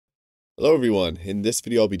Hello everyone, in this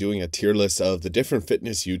video I'll be doing a tier list of the different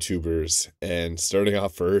fitness YouTubers, and starting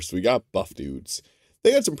off first we got Buff Dudes.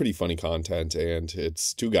 They got some pretty funny content, and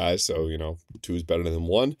it's two guys, so two is better than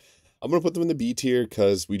one. I'm going to put them in the B tier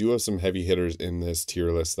because we do have some heavy hitters in this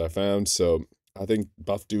tier list that I found, so I think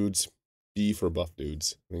Buff Dudes, B for Buff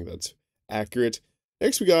Dudes. I think that's accurate.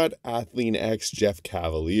 Next we got Athlean X Jeff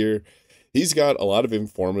Cavalier. He's got a lot of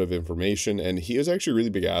informative information, and he was actually a really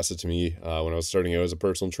big asset to me when I was starting out as a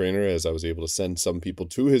personal trainer, as I was able to send some people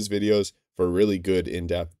to his videos for really good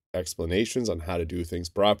in-depth explanations on how to do things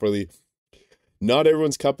properly. Not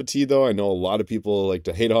everyone's cup of tea, though. I know a lot of people like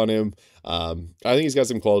to hate on him. I think he's got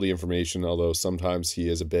some quality information, although sometimes he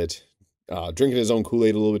is a bit drinking his own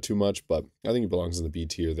Kool-Aid a little bit too much, but I think he belongs in the B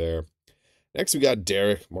tier there. Next, we got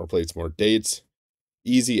Derek, more plates, more dates.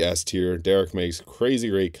 Easy S tier. Derek makes crazy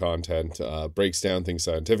great content, breaks down things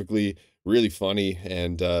scientifically, really funny,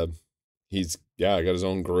 and he's got his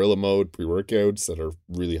own gorilla mode pre-workouts that are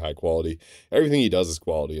really high quality. Everything he does is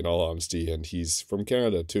quality, in all honesty, and he's from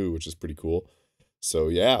Canada too, which is pretty cool. So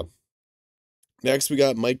yeah. Next we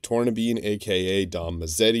got Mike Tornabene, aka Dom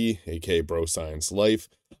Mazzetti, aka Bro Science Life.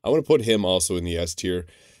 I want to put him also in the S tier.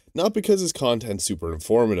 Not because his content's super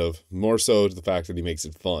informative, more so the fact that he makes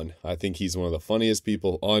it fun. I think he's one of the funniest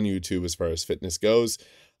people on YouTube as far as fitness goes,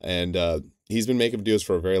 and he's been making videos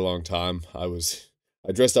for a very long time. I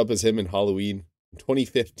dressed up as him in Halloween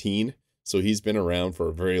 2015, so he's been around for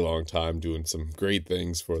a very long time doing some great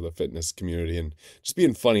things for the fitness community and just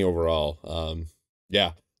being funny overall.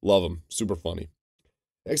 Yeah, love him, super funny.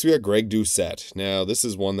 Next we got Greg Doucette. Now this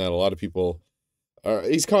is one that a lot of people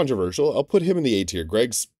he's controversial. I'll put him in the A tier.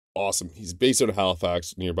 Greg's awesome. He's based out of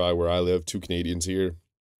Halifax, nearby where I live. Two Canadians here.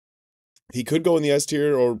 He could go in the S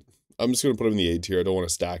tier, or I'm just going to put him in the A tier. I don't want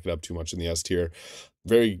to stack it up too much in the S tier.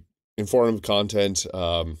 Very informative content.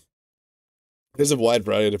 There's a wide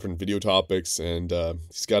variety of different video topics, and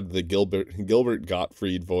he's got the Gilbert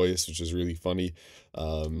Gottfried voice, which is really funny.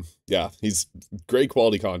 Yeah, he's great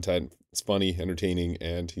quality content. It's funny, entertaining,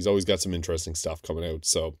 and he's always got some interesting stuff coming out.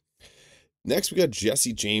 So next we got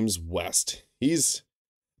Jesse James West. He's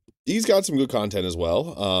got some good content as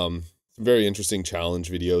well. Very interesting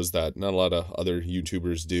challenge videos that not a lot of other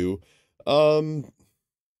YouTubers do.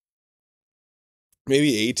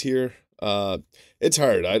 Maybe A tier. It's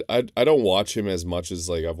hard. I don't watch him as much as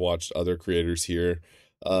like I've watched other creators here.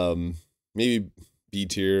 Maybe B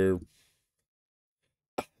tier.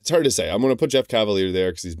 It's hard to say. I'm gonna put Jeff Cavalier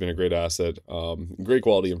there because he's been a great asset. Great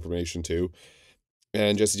quality information too.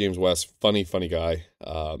 And Jesse James West, funny guy.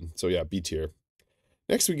 So yeah, B tier.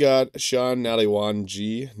 Next we got Sean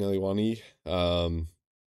Naliwani. I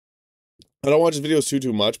don't watch his videos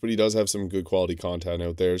too much, but he does have some good quality content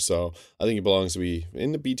out there. So I think he belongs to be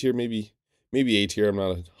in the B tier, maybe A tier. I'm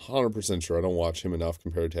not 100% sure. I don't watch him enough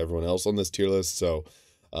compared to everyone else on this tier list. So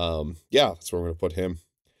yeah, that's where I'm gonna put him.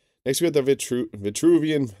 Next we got the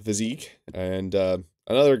Vitruvian Physique, and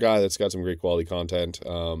another guy that's got some great quality content.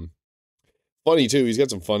 Funny too. He's got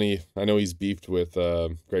some funny. I know he's beefed with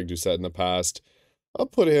Greg Doucette in the past. I'll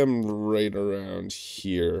put him right around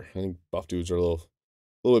here. I think Buff Dudes are a little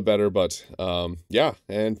bit better, but yeah.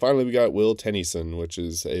 And finally, we got Will Tennyson, which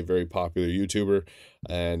is a very popular YouTuber,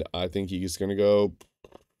 and I think he's gonna go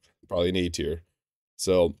probably an A tier.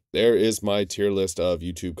 So there is my tier list of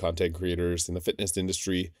YouTube content creators in the fitness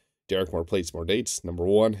industry. Derek More Plates, More Dates, number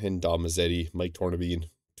 1, and Dom Mazzetti, Mike Tornabene,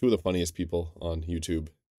 two of the funniest people on YouTube.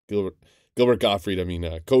 Gilbert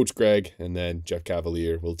Gottfried, Coach Greg, and then Jeff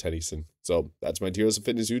Cavalier, Will Tennyson. So that's my tier list of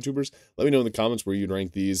fitness YouTubers. Let me know in the comments where you'd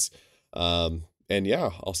rank these. And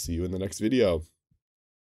yeah, I'll see you in the next video.